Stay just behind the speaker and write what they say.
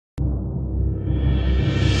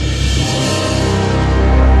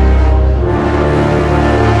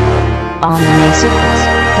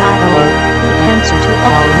AnimeSecrets.org, the answer to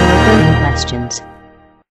all your burning questions.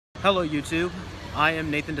 Hello YouTube, I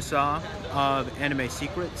am Nathan Dessau of Anime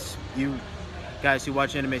Secrets. You guys who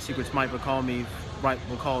watch Anime Secrets might recall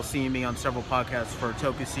seeing me on several podcasts for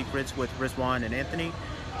Toku Secrets with Rizwan and Anthony.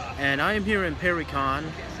 And I am here in PerryCon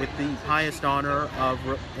with the highest honor of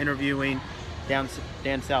interviewing Dan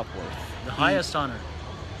Southworth. The highest honor.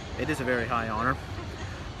 It is a very high honor.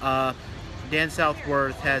 Dan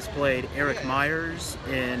Southworth has played Eric Myers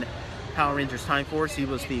in Power Rangers Time Force. He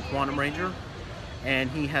was the Quantum Ranger.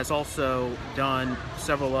 And he has also done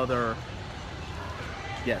several other...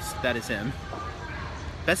 Yes, that is him.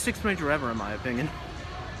 Best Sixth Ranger ever, in my opinion.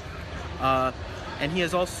 And he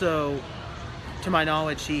has also, to my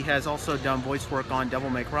knowledge, he has also done voice work on Devil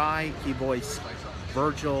May Cry. He voiced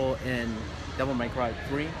Virgil in Devil May Cry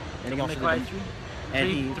 3. And he also Devil May Cry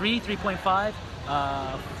 3? 3.5,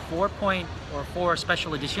 4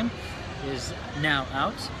 special edition is now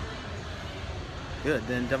out. Good,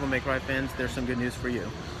 then Devil May Cry fans, there's some good news for you.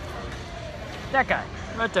 That guy,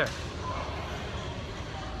 right there.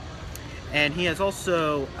 And he has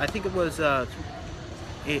also, I think it was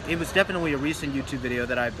definitely a recent YouTube video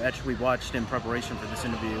that I've actually watched in preparation for this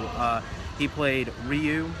interview. He played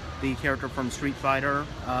Ryu, the character from Street Fighter,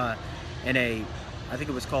 in a, I think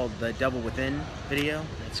it was called the Devil Within video.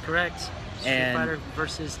 That's correct. Street Fighter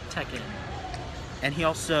versus Tekken. And he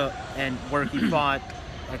also, where he fought,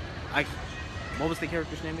 what was the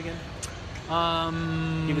character's name again?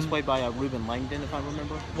 He was played by Ruben Langdon, if I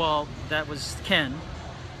remember. Well, that was Ken.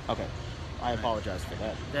 Okay, I apologize for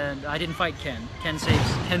that. Then I didn't fight Ken. Ken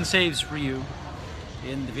saves Ryu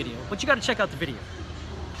in the video. But you got to check out the video.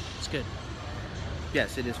 It's good.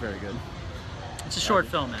 Yes, it is very good. It's a short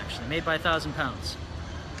film, actually, made by 1,000 Pounds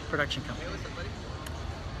production company.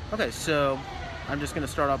 Okay, so I'm just going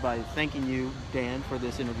to start off by thanking you, Dan, for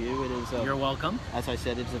this interview. It is. You're welcome. As I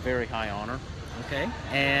said, it's a very high honor. Okay.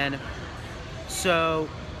 And so,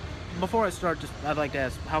 before I start, I'd like to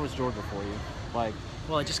ask, how was Georgia for you?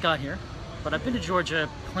 Well, I just got here, but I've been to Georgia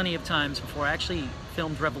plenty of times before. I actually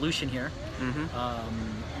filmed Revolution here,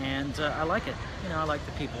 and I like it. You know, I like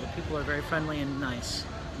the people. The people are very friendly and nice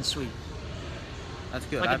and sweet. That's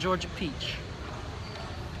good. Like a Georgia peach.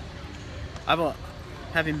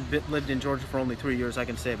 Having lived in Georgia for only 3 years, I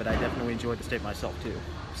can say, but I definitely enjoyed the state myself too.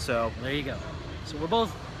 So there you go. So we're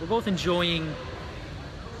both enjoying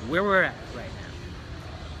where we're at right now.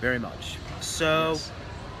 Very much. So yes.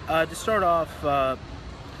 To start off,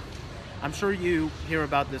 I'm sure you hear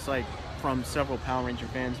about this from several Power Ranger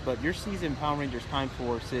fans, but your season Power Rangers Time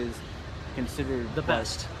Force is considered the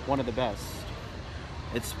best. One of the best.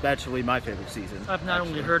 It's actually my favorite season. I've not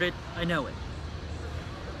only heard it, I know it.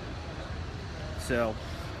 So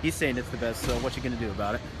he's saying it's the best, so what you gonna do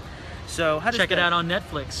about it? So how does check it out on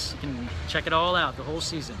Netflix. You can check it all out, the whole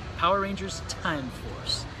season. Power Rangers Time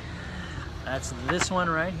Force. That's this one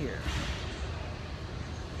right here.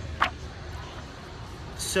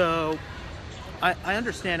 So I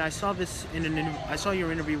understand. I saw this I saw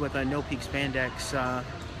your interview with No Peak Spandex.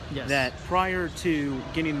 Yes. That prior to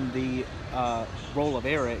getting the role of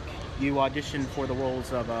Eric, you auditioned for the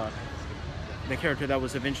roles of the character that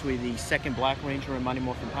was eventually the second Black Ranger in Mighty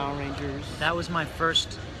Morphin Power Rangers. That was my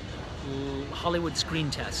first Hollywood screen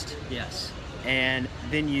test, yes. And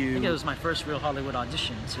then I think it was my first real Hollywood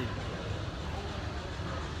audition, too.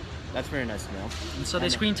 That's very nice to know. And so they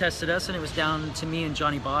screen tested us, and it was down to me and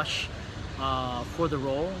Johnny Bosch for the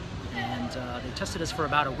role. And they tested us for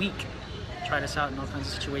about a week, tried us out in all kinds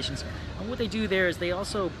of situations. And what they do there is they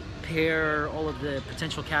also pair all of the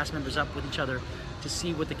potential cast members up with each other to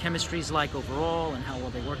see what the chemistry is like overall and how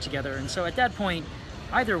well they work together. And so at that point,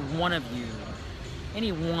 either one of you,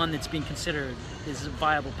 any one that's being considered is a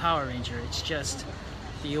viable Power Ranger. It's just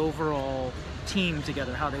the overall team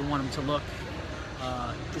together, how they want them to look,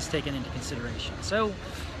 is taken into consideration. So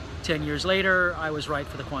 10 years later, I was right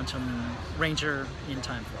for the Quantum Ranger in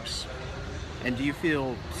Time Force. And do you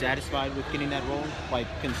feel satisfied with getting that role?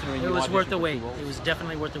 Considering it was worth the wait. It was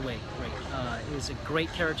definitely worth the wait. It was a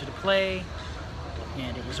great character to play,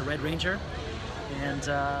 and it was a Red Ranger, and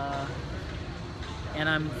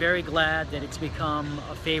I'm very glad that it's become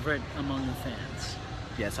a favorite among the fans.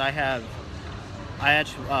 Yes, I have.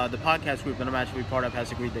 The podcast group that I'm actually part of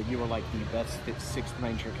has agreed that you are the best Sixth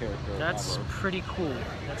Ranger character That's ever. Pretty cool.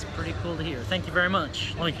 That's pretty cool to hear. Thank you very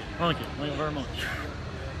much. Thank you very much.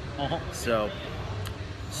 So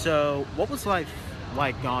what was life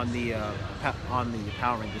like on the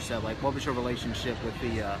Power Ranger set? What was your relationship with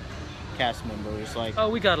the cast members? Oh,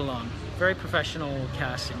 we got along. Very professional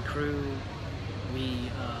cast and crew.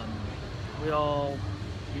 We all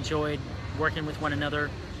enjoyed working with one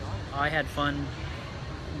another. I had fun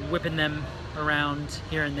whipping them around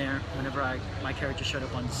here and there whenever my character showed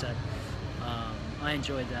up on the set. I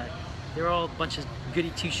enjoyed that. They were all a bunch of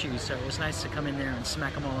goody two-shoes, so it was nice to come in there and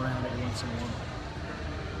smack them all around every once in a while.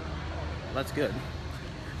 That's good.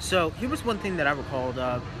 So here was one thing that I recalled.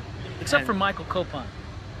 Except for Michael Copon.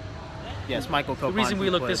 Yes, Michael Copon. The reason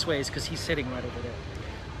we look this way is because he's sitting right over there.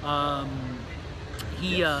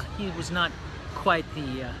 He was not quite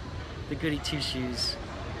the goody two-shoes,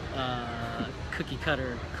 cookie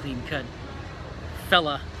cutter, clean cut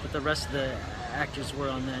fella that the rest of the actors were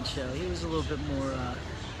on that show. He was a little bit more.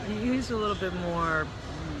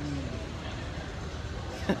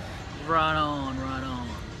 Right on.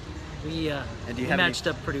 We matched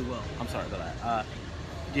up pretty well. I'm sorry about that.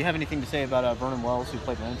 Do you have anything to say about Vernon Wells, who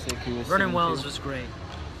played Lansing? Vernon Wells was great.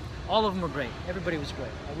 All of them were great. Everybody was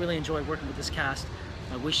great. I really enjoyed working with this cast.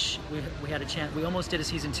 I wish we had a chance. We almost did a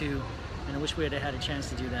season 2, and I wish we had had a chance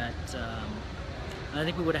to do that. I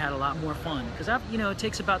think we would have had a lot more fun, because it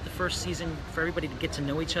takes about the first season for everybody to get to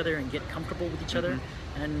know each other and get comfortable with each other,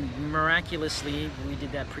 and miraculously we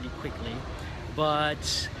did that pretty quickly.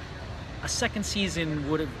 But a second season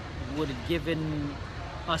would have given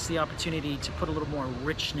us the opportunity to put a little more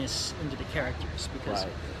richness into the characters, because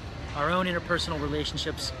our own interpersonal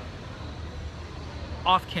relationships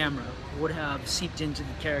off camera would have seeped into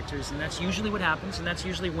the characters, and that's usually what happens, and that's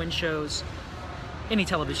usually when any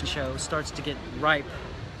television show starts to get ripe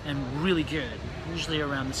and really good, usually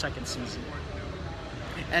around the second season.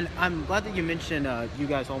 And I'm glad that you mentioned you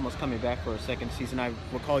guys almost coming back for a second season. I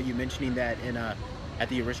recall you mentioning that at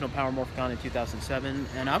the original Power Morphicon in 2007,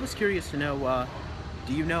 and I was curious to know,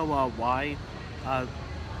 do you know why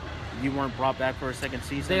you weren't brought back for a second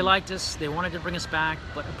season? They liked us, they wanted to bring us back,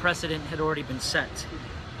 but a precedent had already been set.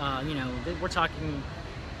 We're talking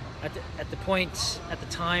at the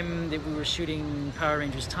time that we were shooting Power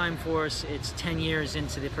Rangers Time Force, it's 10 years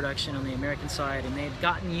into the production on the American side, and they had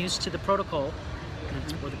gotten used to the protocol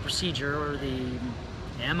or the procedure or the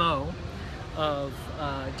MO of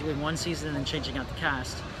doing one season and then changing out the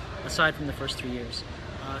cast, aside from the first 3 years.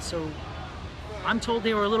 So I'm told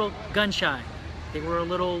they were a little gun shy. They were a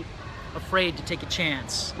little afraid to take a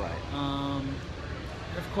chance. Right.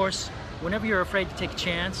 Of course, whenever you're afraid to take a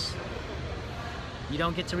chance, you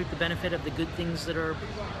don't get to reap the benefit of the good things that are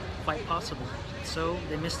quite possible. So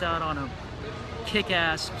they missed out on a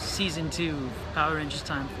kick-ass season 2 of Power Rangers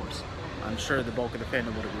Time Force. I'm sure the bulk of the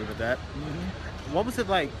fandom would agree with that. What was it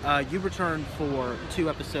like? You returned for 2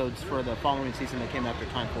 episodes for the following season that came after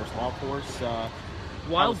Time Force, Wild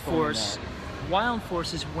Force. Wild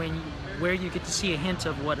Force is where you get to see a hint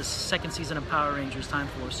of what a second season of Power Rangers Time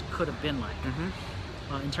Force could have been like,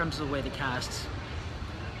 in terms of the way the casts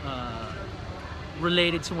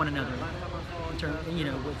related to one another,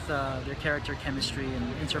 with their character chemistry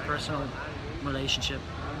and interpersonal relationship.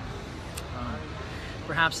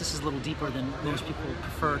 Perhaps this is a little deeper than most people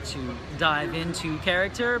prefer to dive into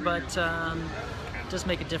character, but it does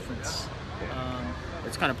make a differse.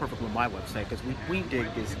 It's kind of perfect with my website, because we dig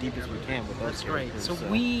as deep as we can with those. That's great. So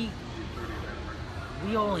we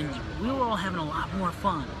were all having a lot more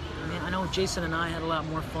fun. I mean, I know Jason and I had a lot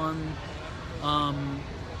more fun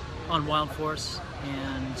on Wild Force,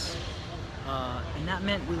 and that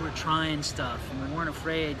meant we were trying stuff, and we weren't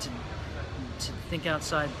afraid to think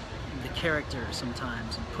outside the character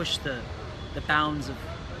sometimes and push the bounds of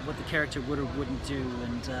what the character would or wouldn't do.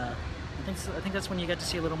 And I think that's when you get to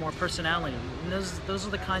see a little more personality. And those are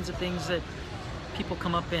the kinds of things that people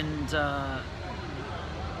come up and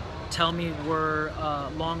tell me were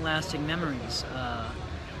long-lasting memories.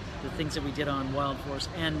 The things that we did on Wild Force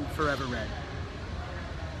and Forever Red.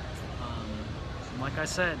 Like I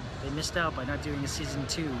said, they missed out by not doing a season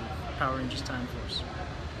 2 of Power Rangers Time Force.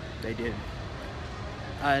 They did.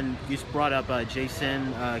 And you brought up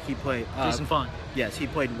Jason. He played Jason Fawn. Yes, he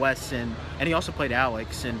played Wes, and he also played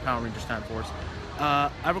Alex in Power Rangers Time Force.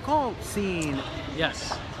 I recall seeing.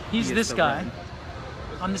 Yes, he's this guy. Red.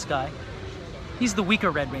 I'm this guy. He's the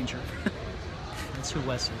weaker Red Ranger. That's who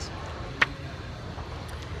Wes is.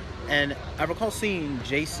 And I recall seeing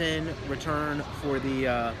Jason return for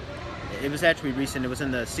the. It was actually recent. It was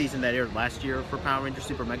in the season that aired last year for Power Rangers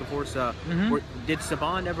Super Mega Force. Did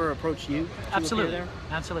Saban ever approach you to Absolutely. appear there?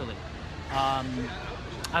 Absolutely. I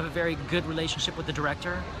have a very good relationship with the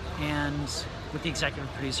director and with the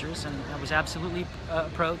executive producers, and I was absolutely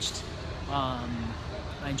approached. I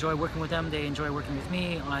enjoy working with them. They enjoy working with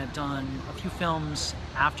me. I've done a few films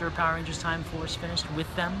after Power Rangers Time Force finished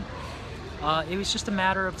with them. It was just a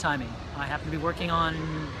matter of timing. I happened to be working on,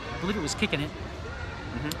 I believe it was Kickin' It.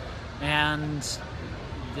 And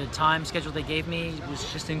the time schedule they gave me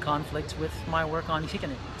was just in conflict with my work on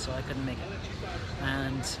kicking it, so I couldn't make it.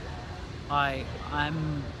 And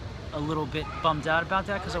I'm a little bit bummed out about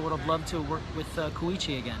that because I would have loved to work with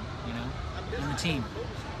Koichi again, you know, in the team.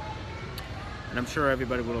 And I'm sure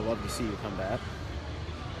everybody would have loved to see you come back.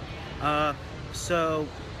 So,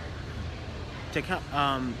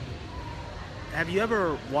 have you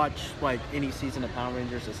ever watched like any season of Power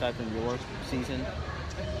Rangers aside from your season?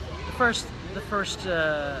 The first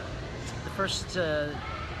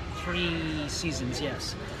 3 seasons,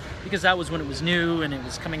 yes, because that was when it was new and it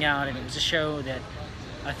was coming out, and it was a show that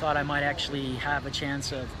I thought I might actually have a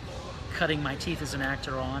chance of cutting my teeth as an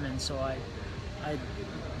actor on, and so I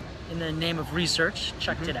in the name of research,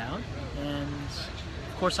 checked it out, and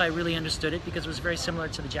of course I really understood it because it was very similar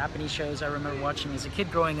to the Japanese shows I remember watching as a kid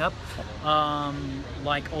growing up,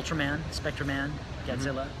 like Ultraman, Spectreman,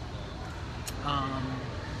 Godzilla,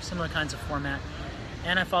 similar kinds of format.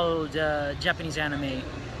 And I followed Japanese anime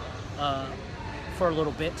for a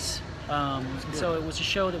little bit, so it was a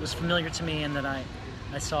show that was familiar to me and that I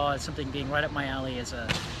saw as something being right up my alley as a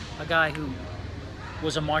guy who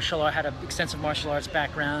was a had an extensive martial arts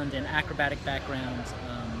background and acrobatic background,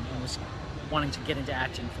 and was wanting to get into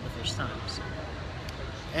acting for the first time. So.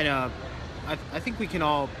 And I think we can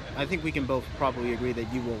both probably agree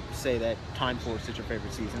that you will say that Time Force is your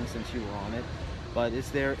favorite season since you were on it. But is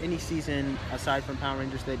there any season aside from Power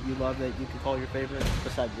Rangers that you love that you could call your favorite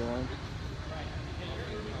besides your own?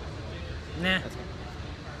 Nah.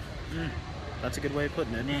 That's a good way of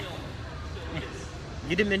putting it. Nah.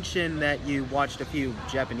 You did mention that you watched a few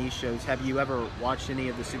Japanese shows. Have you ever watched any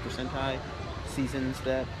of the Super Sentai seasons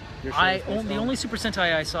that your show is based on? The only Super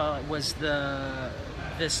Sentai I saw was the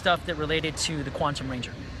stuff that related to the Quantum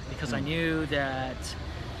Ranger, because I knew that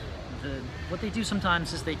what they do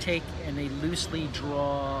sometimes is they take and they loosely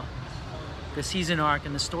draw the season arc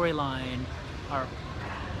and the storyline, or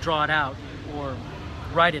draw it out or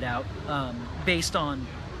write it out based on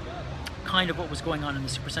kind of what was going on in the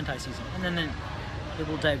Super Sentai season, and then it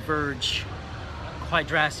will diverge quite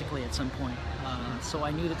drastically at some point. So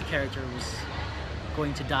I knew that the character was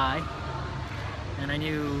going to die, and I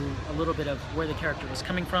knew a little bit of where the character was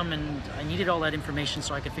coming from, and I needed all that information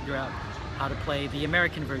so I could figure out how to play the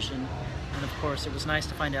American version. And of course it was nice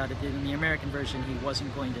to find out that in the American version he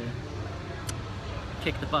wasn't going to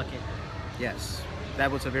kick the bucket. Yes,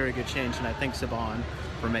 that was a very good change, and I thank Saban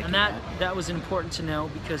for making that. And that was important to know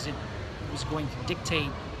because it was going to dictate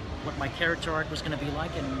what my character arc was going to be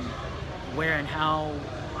like and where and how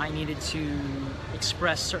I needed to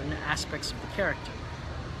express certain aspects of the character.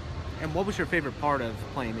 And what was your favorite part of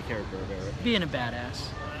playing the character of Eric? Being a badass.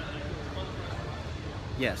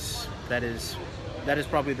 Yes, that is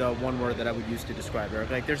probably the one word that I would use to describe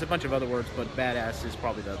Eric. Like, there's a bunch of other words, but badass is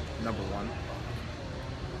probably the number one.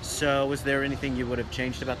 So, was there anything you would have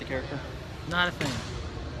changed about the character? Not a thing.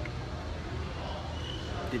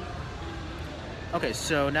 Okay,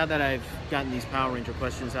 so now that I've gotten these Power Ranger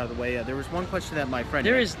questions out of the way, there was one question that my friend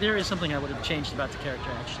There is something I would have changed about the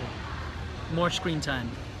character, actually. More screen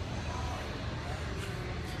time.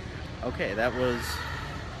 Okay, that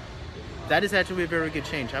is actually a very good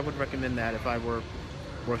change. I would recommend that if I were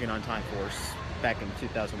working on Time Force back in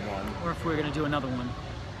 2001. Or if we were going to do another one.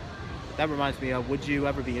 That reminds me, would you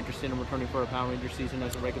ever be interested in returning for a Power Ranger season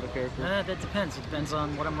as a regular character? That depends. It depends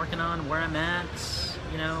on what I'm working on, where I'm at.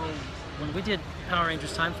 You know, when we did Power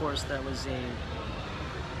Rangers Time Force, that was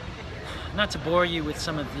not to bore you with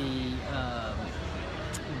some of the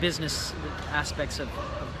business aspects of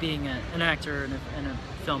being an actor and a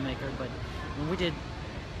filmmaker, but when we did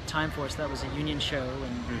Time Force, that was a union show,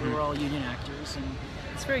 and we were all union actors, and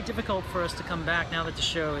it's very difficult for us to come back now that the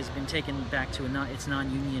show has been taken back to its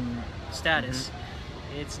non-union status.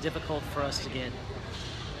 It's difficult for us to get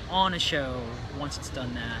on a show once it's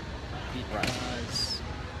done that because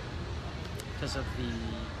of the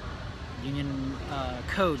union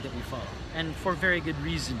code that we follow, and for very good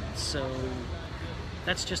reasons. So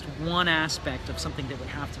that's just one aspect of something that would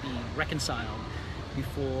have to be reconciled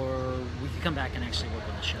before we could come back and actually work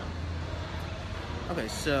on the show. Okay,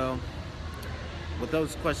 so with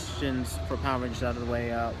those questions for Power Rangers out of the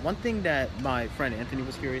way, one thing that my friend Anthony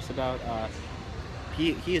was curious about,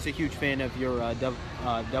 he is a huge fan of your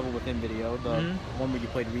Devil Within video, the one where you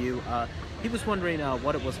played Ryu. He was wondering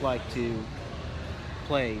what it was like to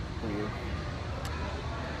play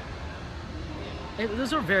Ryu.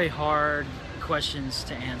 Those are very hard questions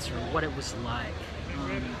to answer, what it was like.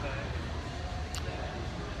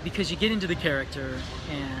 Because you get into the character,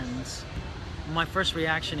 and my first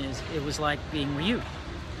reaction is it was like being Ryu.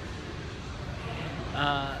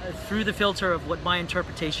 Through the filter of what my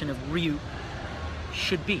interpretation of Ryu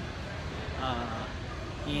should be.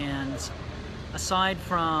 And aside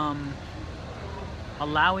from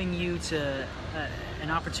allowing you to an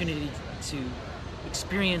opportunity to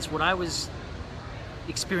experience what I was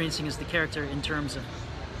experiencing as the character in terms of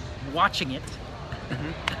watching it,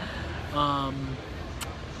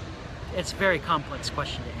 it's a very complex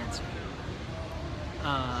question to answer.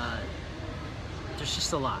 There's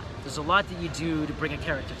just a lot. There's a lot that you do to bring a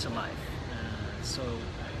character to life. So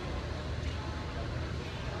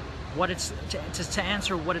what it's to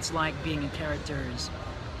answer what it's like being a character is,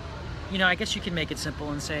 you know, I guess you can make it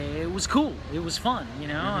simple and say it was cool, it was fun. You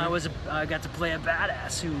know, I got to play a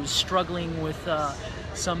badass who was struggling with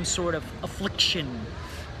some sort of affliction.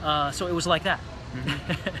 So it was like that.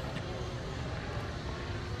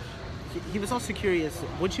 He was also curious,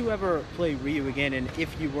 would you ever play Ryu again, and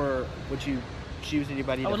if you were, would you choose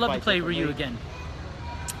anybody to fight? I would love to play differently? Ryu again.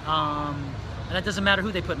 And it doesn't matter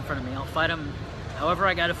who they put in front of me. I'll fight him however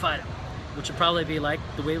I gotta fight him, which would probably be like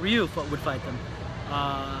the way Ryu would fight them.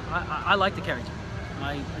 I like the character.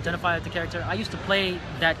 I identify with the character. I used to play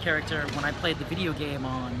that character when I played the video game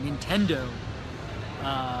on Nintendo.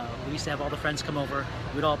 We used to have all the friends come over.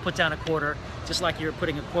 We'd all put down a quarter, just like you're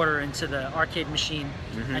putting a quarter into the arcade machine,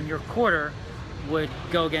 and your quarter would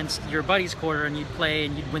go against your buddy's quarter, and you'd play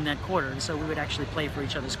and you'd win that quarter. And so we would actually play for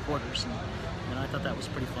each other's quarters, and I thought that was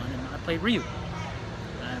pretty fun. And I played Ryu,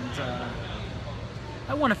 and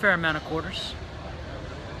I won a fair amount of quarters.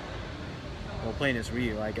 Well, playing as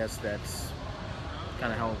Ryu, I guess that's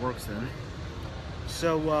kind of how it works then.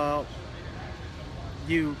 So,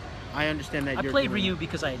 I understand that I played Ryu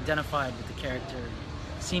because I identified with the character.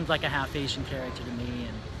 It seemed like a half Asian character to me,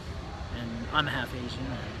 and I'm a half Asian,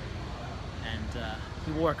 and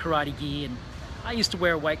he wore a karate gi, and I used to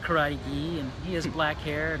wear a white karate gi, and he has black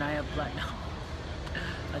hair, and I have black. No,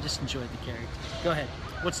 I just enjoyed the character. Go ahead.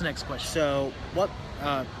 What's the next question? So, what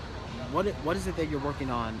is it that you're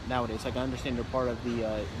working on nowadays? Like, I understand you're part of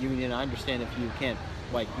the union. I understand if you can't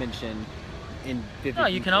like mention in vivid No,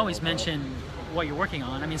 you can detail, always but mention what you're working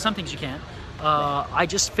on. I mean, some things you can't. I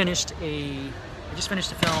just finished a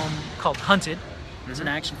film called Hunted. It's an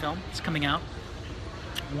action film. It's coming out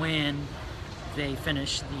when they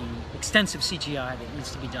finish the extensive CGI that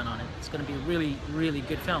needs to be done on it. It's going to be a really, really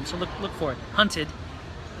good film. So look for it. Hunted,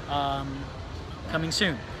 coming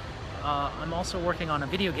soon. I'm also working on a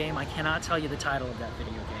video game. I cannot tell you the title of that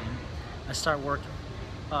video game. I start work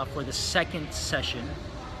for the second session.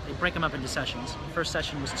 They break them up into sessions. The first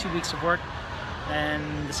session was 2 weeks of work,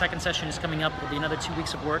 and the second session is coming up. It'll be another 2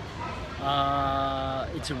 weeks of work.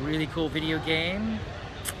 It's a really cool video game.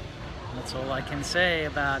 That's all I can say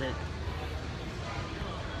about it.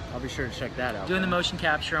 I'll be sure to check that out. Doing the motion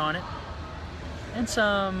capture on it, and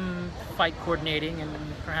some fight coordinating, and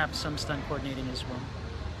perhaps some stunt coordinating as well.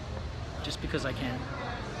 Just because I can.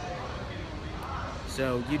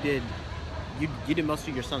 So you did most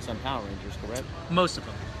of your stunts on Power Rangers, correct? Most of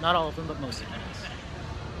them, not all of them, but most of them.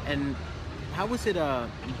 And how was it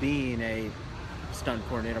being a stunt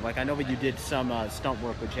coordinator? Like, I know that you did some stunt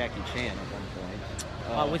work with Jackie Chan at one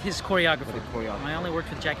point. With his choreographer. With the choreographer. I only worked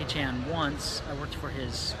with Jackie Chan once. I worked for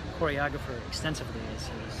his choreographer extensively as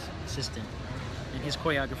his assistant. And his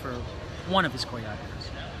choreographer, one of his choreographers,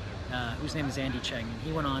 whose name is Andy Cheng. And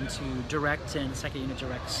he went on to direct and second unit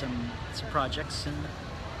direct some projects, and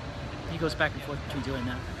he goes back and forth between doing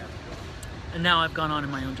that. And now I've gone on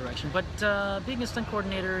in my own direction. But being a stunt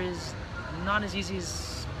coordinator is not as easy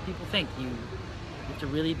as people think. You have to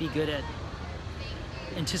really be good at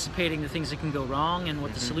anticipating the things that can go wrong and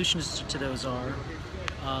what the solutions to those are,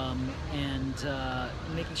 and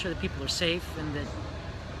making sure that people are safe, and that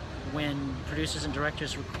when producers and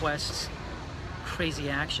directors request crazy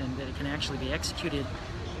action, that it can actually be executed,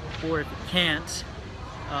 or if it can't,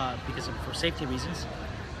 for safety reasons,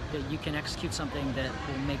 that you can execute something that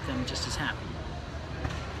will make them just as happy.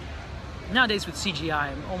 Nowadays with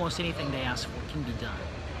CGI, almost anything they ask for can be done.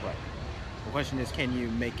 Right. The question is, can you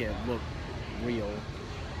make it look real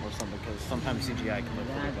or something? Because sometimes CGI can look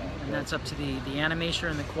pretty bad. And that's up to the animator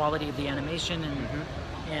and the quality of the animation,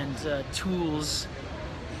 and tools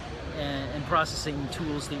and processing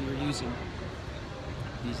tools that you're using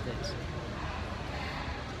these days.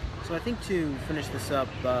 So I think to finish this up,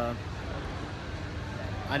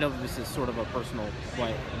 I know this is sort of a personal,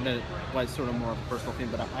 sort of more of a personal thing,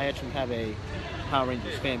 but I actually have a Power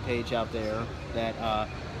Rangers fan page out there that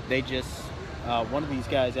they just, one of these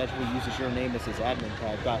guys actually uses your name as his admin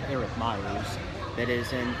tag, got Eric Myers, that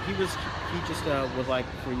is, and he just would like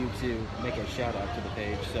for you to make a shout out to the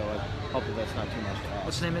page, so I hope that that's not too much to ask.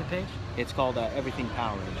 What's the name of the page? It's called Everything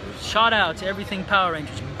Power Rangers. Shout out to Everything Power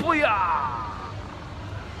Rangers. Booyah!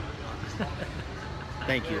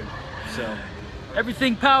 Thank you. So,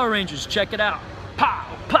 Everything Power Rangers, check it out.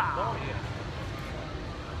 Pow, pow.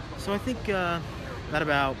 so I think that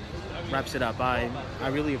about wraps it up. I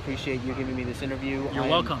really appreciate you giving me this interview. You're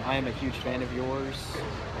welcome. I am a huge fan of yours,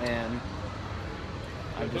 and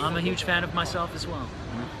I'm a huge fan of myself as well.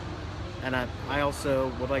 And I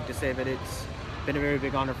also would like to say that it's been a very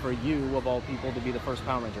big honor for you, of all people, to be the first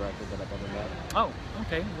Power Ranger actor that I've ever met. Oh,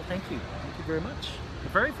 okay. Well, thank you. Thank you very much. The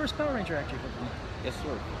very first Power Ranger actor you've ever met. Yes,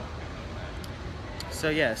 sir. So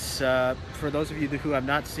yes, for those of you who have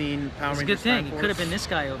not seen Power Rangers, It's a good thing. Time It could have Force- been this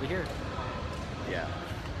guy over here. Yeah.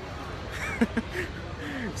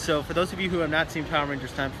 So for those of you who have not seen Power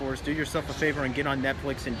Rangers Time Force, do yourself a favor and get on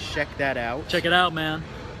Netflix and check that out. Check it out, man.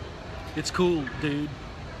 It's cool, dude.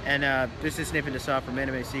 And this is Nathan Desaw from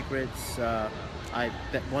Anime Secrets.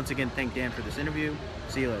 Once again thank Dan for this interview.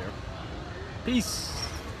 See you later. Peace.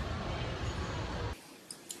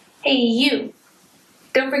 Hey you!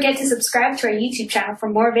 Don't forget to subscribe to our YouTube channel for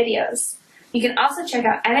more videos. You can also check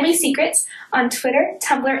out Anime Secrets on Twitter,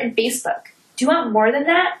 Tumblr, and Facebook. Do you want more than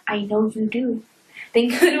that? I know you do. Then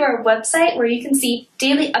go to our website where you can see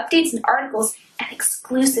daily updates and articles and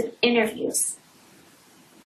exclusive interviews.